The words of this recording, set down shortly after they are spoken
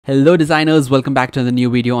Hello designers, welcome back to the new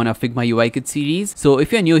video on our Figma UI Kit series. So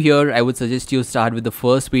if you're new here, I would suggest you start with the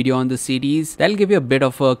first video on the series. That'll give you a bit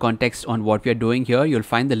of a context on what we are doing here. You'll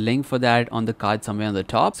find the link for that on the card somewhere on the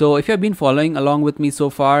top. So if you've been following along with me so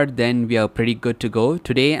far, then we are pretty good to go.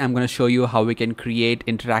 Today, I'm going to show you how we can create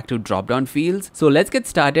interactive drop-down fields. So let's get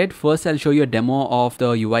started. First, I'll show you a demo of the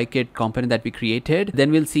UI Kit component that we created.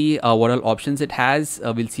 Then we'll see what all options it has.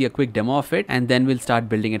 We'll see a quick demo of it, and then we'll start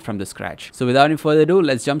building it from the scratch. So without any further ado,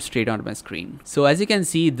 let's jump straight onto my screen. So as you can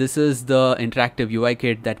see, this is the interactive UI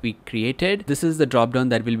kit that we created. This is the dropdown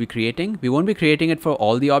that we'll be creating. We won't be creating it for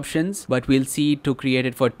all the options, but we'll see to create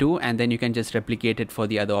it for 2, and then you can just replicate it for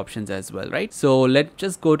the other options as well, right? So let's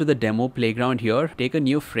just go to the demo playground here, take a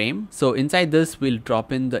new frame. So inside this, we'll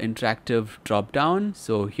drop in the interactive dropdown.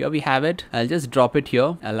 So here we have it. I'll just drop it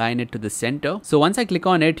here, align it to the center. So once I click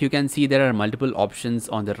on it, you can see there are multiple options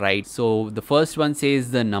on the right. So the first one says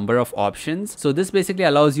the number of options. So this basically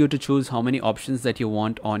allows you to choose how many options that you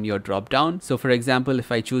want on your drop down. So for example,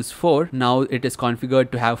 if I choose 4, now it is configured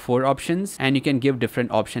to have 4 options, and you can give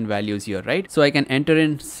different option values here, right? So I can enter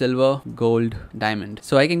in silver, gold, diamond.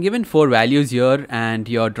 So I can give in 4 values here, and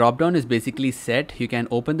your drop down is basically set. You can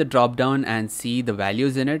open the drop down and see the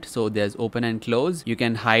values in it. So there's open and close. You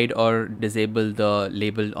can hide or disable the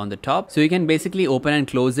label on the top. So you can basically open and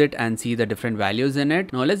close it and see the different values in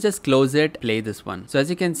it. Now let's just close it, play this one. So as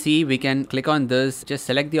you can see, we can click on this, just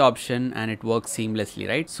select the option, and it works seamlessly,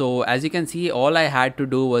 right? So as you can see, all I had to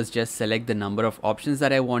do was just select the number of options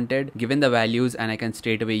that I wanted, given the values, and I can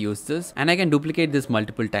straight away use this, and I can duplicate this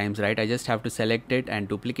multiple times, right? I just have to select it and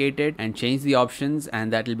duplicate it and change the options,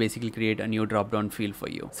 and that will basically create a new drop down field for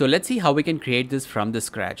you. So let's see how we can create this from the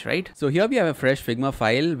scratch, right? So here we have a fresh Figma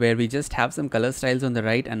file where we just have some color styles on the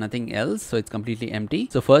right and nothing else. So it's completely empty.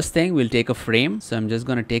 So first thing, we'll take a frame. So I'm just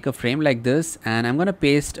going to take a frame like this, and I'm going to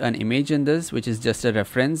paste an image in this, which is just a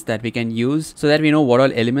reference that we can use so that we know what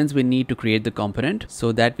all elements we need to create the component.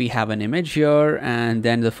 So that we have an image here, and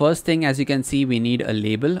then the first thing, as you can see, we need a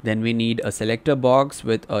label, then we need a selector box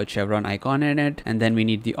with a chevron icon in it, and then we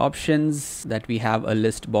need the options that we have a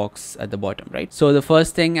list box at the bottom, right? So the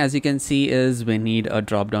first thing, as you can see, is we need a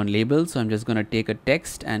drop down label. So I'm just going to take a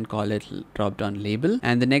text and call it drop down label,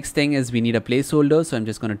 and the next thing is we need a placeholder. So I'm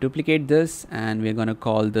just going to duplicate this, and we're going to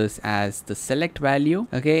call this as the select value.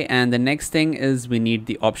 Okay, and the next thing is we need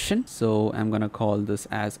the option. So I'm going to call this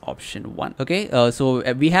as option 1. Okay, so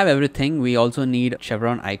we have everything. We also need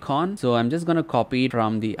chevron icon. So I'm just going to copy it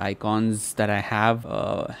from the icons that I have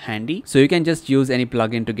handy. So you can just use any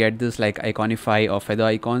plugin to get this, like Iconify or Feather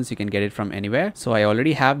Icons. You can get it from anywhere. So I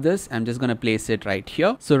already have this. I'm just going to place it right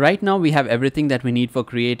here. So right now we have everything that we need for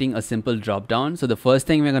creating a simple drop down. So the first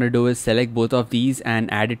thing we're going to do is select both of these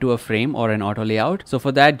and add it to a frame or an auto layout. So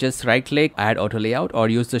for that, just right click, add auto layout, or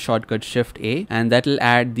use the shortcut Shift A, and that will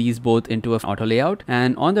add these both into an auto layout.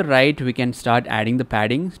 And on the right, we can start adding the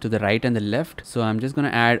padding to the right and the left. So I'm just going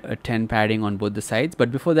to add a 10 padding on both the sides.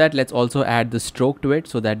 But before that, let's also add the stroke to it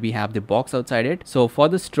so that we have the box outside it. So for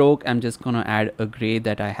the stroke, I'm just going to add a gray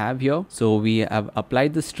that I have here. So we have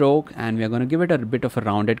applied the stroke, and we are going to give it a bit of a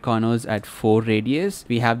rounded corners at 4 radius.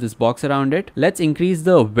 We have this box around it. Let's increase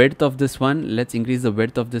the width of this one. Let's increase the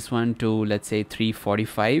width of this one to, let's say,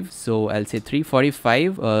 345. So I'll say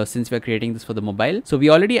 345 since we're creating this for the mobile. So we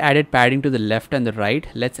already added padding to the left and the right.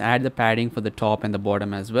 Let's add the padding for the top and the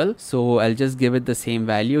bottom as well. So I'll just give it the same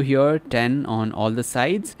value here, 10 on all the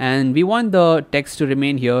sides, and we want the text to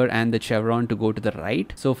remain here and the chevron to go to the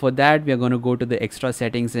right. So for that, we are going to go to the extra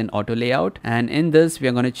settings in auto layout, and in this we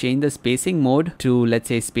are going to change the spacing mode to, let's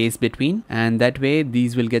say, space between, and that way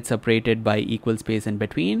these will get separated by equal space in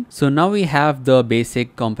between. So now we have the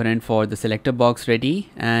basic component for the selector box ready,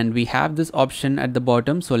 and we have this option at the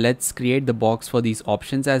bottom. So let's create the box for these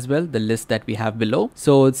options as well, the list that we have below.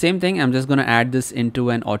 So same thing, I'm just going to add this into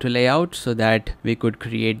an auto layout so that we could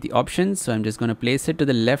create the options. So I'm just going to place it to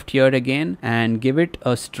the left here again and give it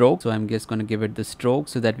a stroke. So I'm just going to give it the stroke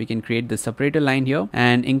so that we can create the separator line here,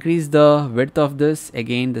 and increase the width of this,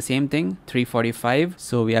 again the same thing, 345.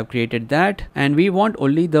 So we have created that, and we want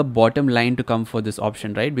only the bottom line to come for this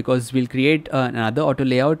option, right? Because we'll create another auto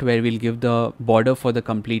layout where we'll give the border for the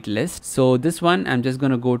complete list. So this one, I'm just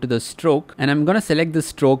going to go to the stroke, and I'm going to select the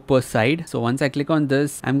stroke per side. So once I click on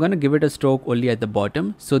this, I'm going to give it a stroke only at the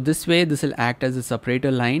bottom. So this way, this will act as a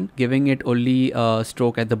separator line, giving it only a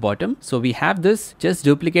stroke at the bottom. So we have this, just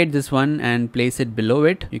duplicate this one and place it below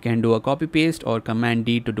it. You can do a copy paste or Command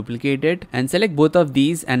D to duplicate it, and select both of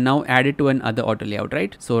these, and now add it to another auto layout,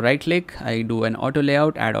 right? So right click, I do an auto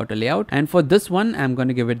layout, add auto layout, and for this one, I'm going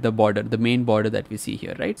to give it the border, the main border that we see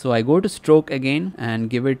here, right? So I go to stroke again and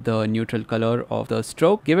give it the neutral color of the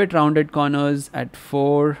stroke, give it rounded corners, is at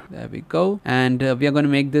 4. There we go. And we are going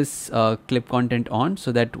to make this clip content on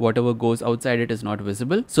so that whatever goes outside it is not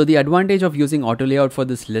visible. So the advantage of using auto layout for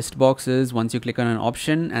this list box is once you click on an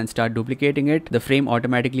option and start duplicating it, the frame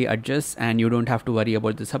automatically adjusts and you don't have to worry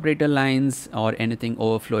about the separator lines or anything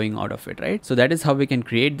overflowing out of it, right? So that is how we can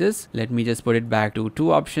create this. Let me just put it back to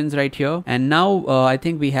 2 options right here. And now I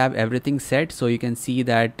think we have everything set. So you can see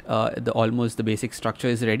that almost the basic structure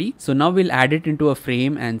is ready. So now we'll add it into a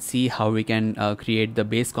frame and see how we can create the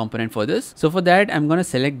base component for this. So for that, I'm going to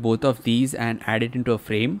select both of these and add it into a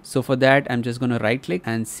frame. So for that, I'm just going to right click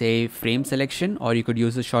and say frame selection, or you could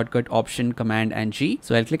use the shortcut option command and G.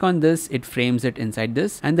 So I'll click on this, it frames it inside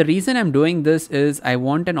this. And the reason I'm doing this is I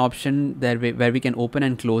want an option there where we can open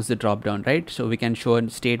and close the drop down, right? So we can show a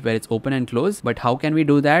state where it's open and close. But how can we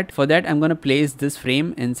do that? For that, I'm going to place this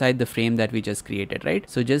frame inside the frame that we just created, right?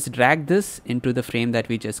 So just drag this into the frame that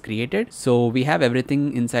we just created. So we have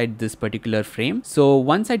everything inside this particular frame. So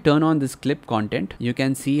once I turn on this clip content, you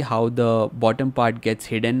can see how the bottom part gets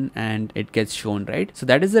hidden and it gets shown, right? So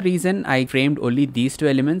that is the reason I framed only these 2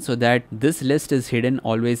 elements, so that this list is hidden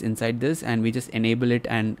always inside this, and we just enable it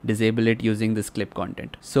and disable it using this clip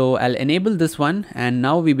content. So I'll enable this one, and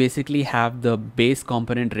now we basically have the base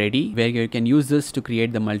component ready where you can use this to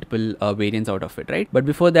create the multiple variants out of it, right? But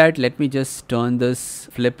before that, let me just turn this,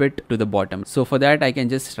 flip it to the bottom. So for that, I can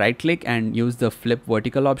just right click and use the flip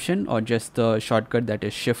vertical option, or just the shortcut that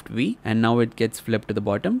is Shift V, and now it gets flipped to the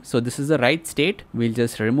bottom. So this is the right state. We'll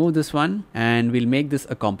just remove this one and we'll make this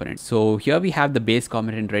a component. So here we have the base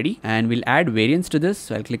component ready, and we'll add variants to this.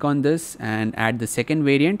 So I'll click on this and add the second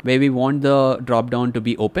variant where we want the drop down to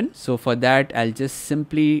be open. So for that, I'll just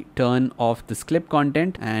simply turn off this clip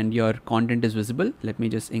content and your content is visible. Let me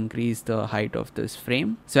just increase the height of this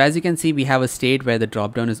frame. So as you can see, we have a state where the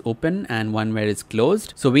drop down is open and one where it's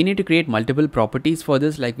closed. So we need to create multiple properties for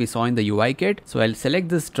this like we saw in the UI kit. So I'll select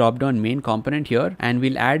this drop down main component here and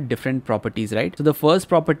we'll add different properties, right? So the first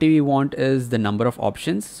property we want is the number of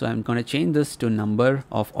options. So I'm going to change this to number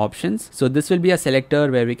of options. So this will be a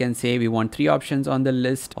selector where we can say we want 3 options on the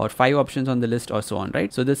list or 5 options on the list or so on,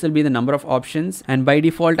 right? So this will be the number of options, and by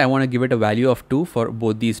default I want to give it a value of 2 for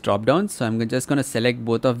both these drop downs. So I'm just going to select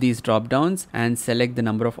both of these drop downs and select the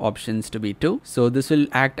number of options to be 2. So this will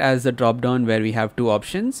act as a drop down where we have 2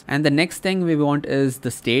 options, and the next thing we want is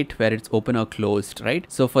the state where it's open or closed, right?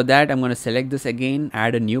 So for that, I'm going to select this again,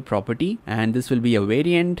 add a new property, and this will be a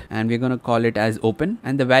variant, and we're going to call it as open,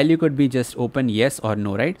 and the value could be just open, yes or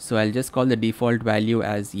no, right? So I'll just call the default value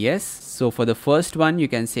as yes. So for the first one, you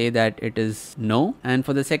can say that it is no, and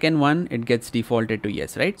for the second one, it gets defaulted to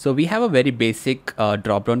yes, right? So we have a very basic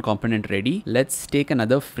drop down component ready. Let's take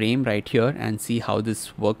another frame right here and see how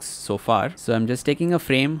this works so far. So I'm just taking a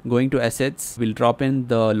frame, going to assets, we'll drop in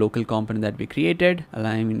the local component that we created,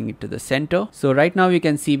 aligning it to the center. So right now you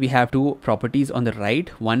can see we have 2 properties on the right.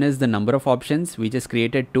 One is the number of options. We just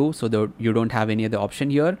created 2 so that you don't have any other option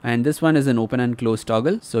here, and this one is an open and close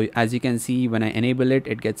toggle. So as you can see, when I enable it,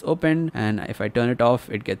 it gets open, and if I turn it off,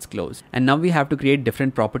 it gets closed. And now we have to create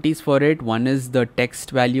different properties for it. One is the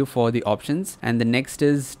text value for the options, and the next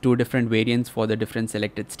is 2 different variants for the different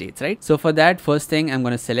selected states, right? So for that, first thing, I'm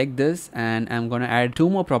going to select this and I'm going to add 2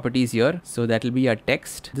 more properties here. So that will be a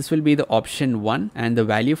text. This will be the option 1 and the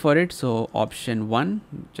value for it. So option 1,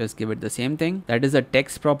 just give it the same thing. That is a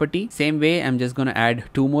text property. Same way, I'm just going to add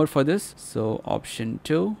 2 more for this. So option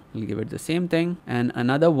 2, we'll give it the same thing, and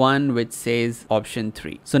another one which says option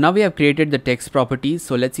 3. So now we have created the text properties.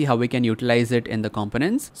 So let's see how we can utilize it in the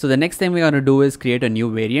components. So the next thing we're going to do is create a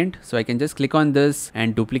new variant. So I can just click on this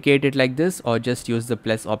and duplicate it like this, or just use the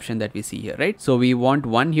plus option that we see here, right? So we want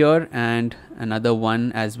one here and another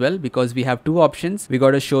one as well, because we have 2 options. We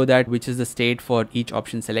got to show that which is the state for each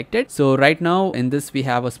option selected. So right now in this, we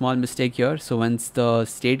have a small mistake here. So once the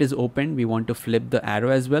state is open, we want to flip the arrow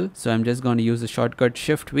as well. So I'm just going to use the shortcut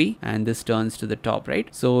Shift V, and this turns to the top, right?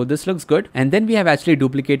 So this looks good. And then we have actually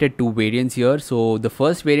duplicated 2 variants here. So the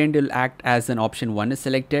first variant will act as an option 1 is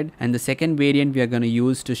selected, and the second variant we are going to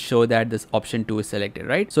use to show that this option 2 is selected,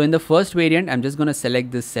 right? So in the first variant, I'm just going to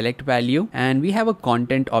select this select value, and we have a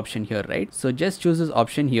content option here, right? So just choose this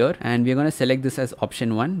option here, and we're going to select this as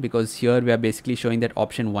option 1, because here we are basically showing that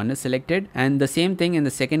option 1 is selected. And the same thing in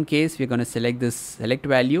the second case, we're going to select this select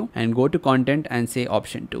value and go to content and say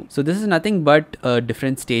option 2. So this is nothing but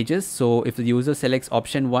different stages. So if the user selects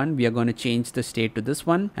option 1, we are going to change the state to this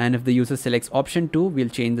one, and if the user selects option 2, we'll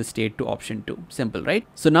change the state to option 2. Simple, right?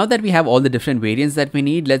 So now that we have all the different variants that we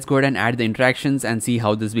need, let's go ahead and add the interactions and see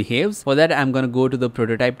how this behaves. For that, I'm going to go to the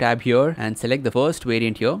prototype tab here and select the first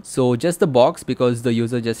variant here. So just the box, because the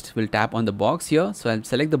user just will tap on the box here. So I'll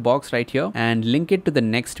select the box right here and link it to the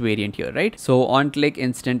next next variant here, right? So on click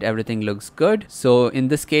instant, everything looks good. So in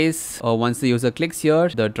this case, once the user clicks here,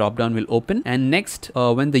 the drop down will open. And next,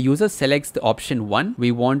 when the user selects the option 1,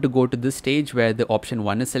 we want to go to this stage where the option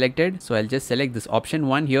 1 is selected. So I'll just select this option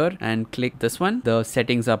 1 here and click this one. The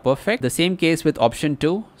settings are perfect. The same case with option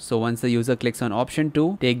 2. So once the user clicks on option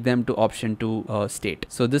 2, take them to option 2 state.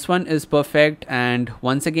 So this one is perfect. And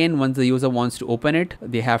once again, once the user wants to open it,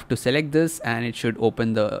 they have to select this and it should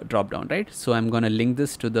open the drop down, right? So I'm going to link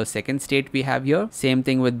this to the second state we have here. Same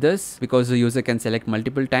thing with this, because the user can select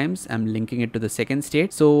multiple times. I'm linking it to the second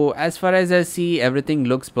state. So as far as I see, everything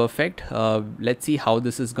looks perfect. Let's see how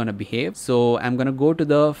this is going to behave. So I'm going to go to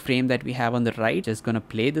the frame that we have on the right. Just going to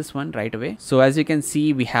play this one right away. So as you can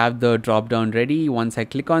see, we have the drop down ready. Once I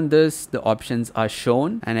click on this, the options are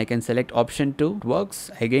shown and I can select option 2. It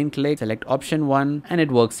works. Again, click, select option 1 and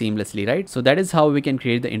it works seamlessly, right? So that is how we can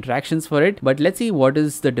create the interactions for it. But let's see what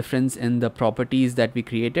is the difference in the properties that we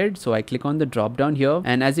created. So I click on the drop down here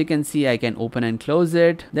and as you can see, I can open and close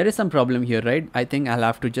it. There is some problem here, right? I think I'll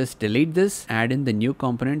have to just delete this, add in the new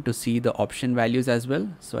component to see the option values as well.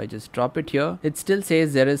 So I just drop it here. It still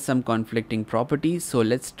says there is some conflicting properties. So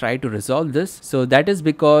let's try to resolve this. So that is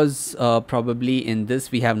because probably in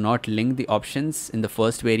this we have not linked the options in the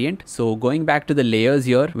first variant. So going back to the layers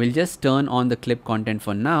here, we'll just turn on the clip content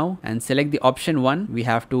for now and select the option 1. We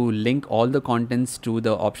have to link all the contents to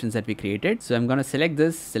the options that we created. So I'm going to select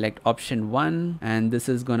this, select option 1 and this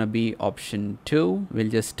is going to be option 2. We'll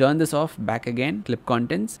just turn this off, back again, clip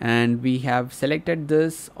contents, and we have selected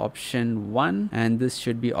this option 1 and this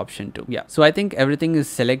should be option 2. Yeah, so I think everything is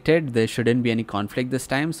selected. There shouldn't be any conflict this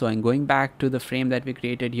time. So I'm going back to the frame that we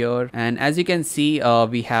created here and as you can see,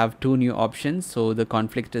 we have 2 new options. So the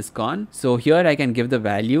conflict is gone. So here I can give the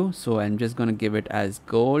value. So I'm just going to give it as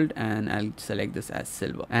gold and I'll select this as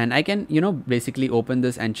silver and I can, basically open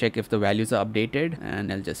this and check if the values are updated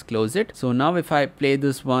and I'll just close it. So now if I play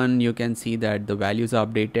this one, you can see that the values are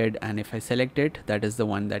updated and if I select it, that is the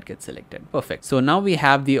one that gets selected. Perfect. So now we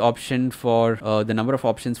have the option for the number of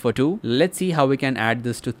options for 2. Let's see how we can add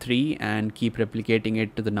this to 3 and keep replicating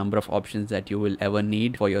it to the number of options that you will ever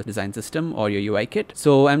need for your design system or your UI kit.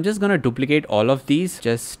 So I'm just going to duplicate all of these,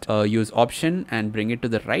 just use option and bring it to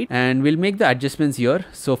the right and we'll make the adjustments here.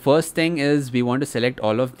 So first thing is we want to select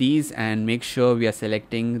all of these and make sure we are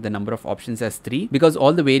selecting the number of options as 3 because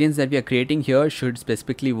all the variants that we are creating here should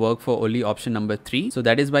specifically work for only option number 3. So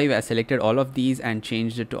that is why we have selected all of these and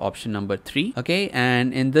changed it to option number 3. Okay,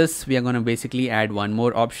 and in this we are going to basically add one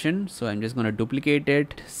more option. So I'm just going to duplicate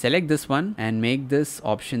it, select this one and make this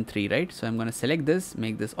option 3, right? So I'm going to select this,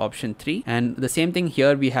 make this option 3 and the same thing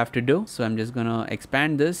here we have to do. So I'm just going to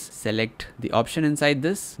expand this, select the option inside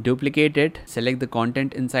this, duplicate it, select the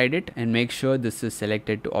content inside it and make sure this is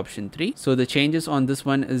selected to option 3. So the changes on this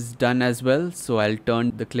one is done as well. So I'll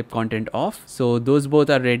turn the clip content off. So those both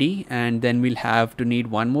are ready and then we'll have to need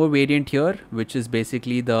one more variant here, which is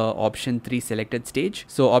basically the option 3 selected stage.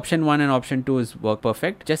 So option 1 and option 2 is work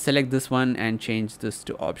perfect. Just select this one and change this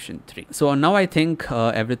to option 3. So now I think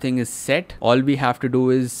everything is set. All we have to do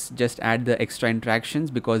is just add the extra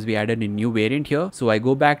interactions because we added a new variant here. So I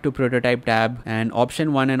go back to prototype tab and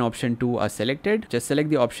option 1 and option 2 are selected. Just select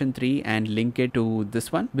the option 3 and link it to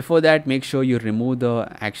this one. Before that, make sure you remove the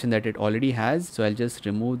action that it already has. So I'll just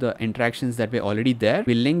remove the interactions that were already there.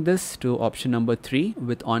 We'll link this to option number 3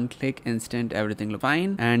 with on click instant, everything looks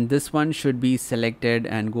fine. And this one should be selected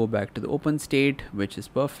and go back to the open state, which is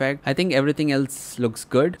perfect. I think everything else looks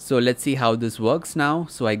good. So let's see how this works now.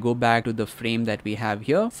 So I go back to the frame that we have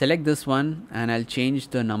here, select this one and I'll change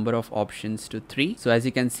the number of options to 3. So as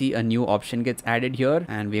you can see, a new option gets added here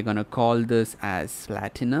and we're going to call this as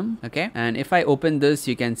platinum. Okay. And if I open this,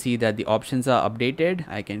 you can see that the options are updated.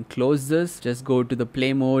 I can close this, just go to the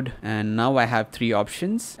play mode and now I have 3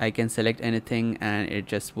 options. I can select anything and it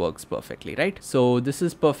just works perfectly, right? So this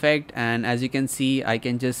is perfect. And as you can see, I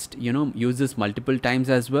can just, use this multiple times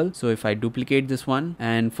as well. So if I duplicate this one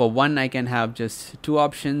and for one, I can have just 2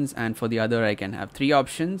 options and for the other, I can have 3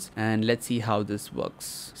 options and let's see how this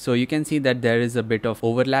works. So you can see that there is a bit of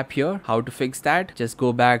overlap here. How to fix that? Just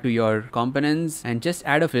go back to your components and just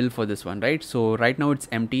add a fill for this one, right? So right now it's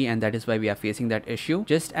empty and that is why we are facing that issue.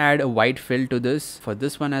 Just add a white fill to this for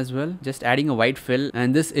this one as well. Just adding a white fill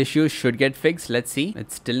and this issue should get fixed. Let's see.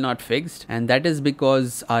 It's still not fixed and that is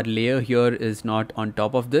because our layer here is not on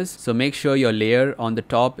top of this. So make sure your layer on the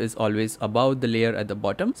top is always above the layer at the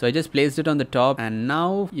bottom. So I just placed it on the top and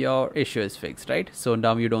now your issue is fixed, right? So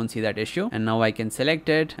now you don't see that issue and now I can select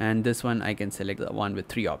it and this one I can select the one with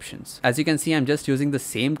 3 options. As you can see, I'm just using the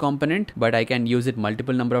same component, but I can use it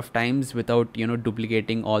multiple number of times without,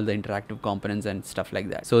 duplicating all the interactive components and stuff like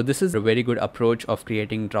that. So this is a very good good approach of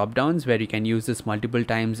creating drop downs where you can use this multiple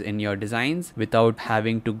times in your designs without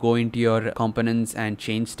having to go into your components and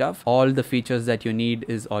change stuff. All the features that you need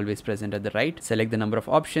is always present at the right. Select the number of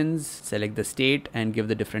options, select the state, and give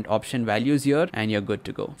the different option values here, and you're good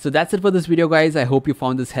to go. So that's it for this video, guys. I hope you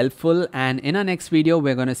found this helpful, and in our next video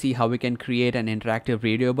we're going to see how we can create an interactive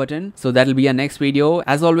radio button. So that'll be our next video.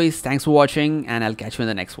 As always, thanks for watching, and I'll catch you in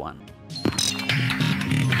the next one.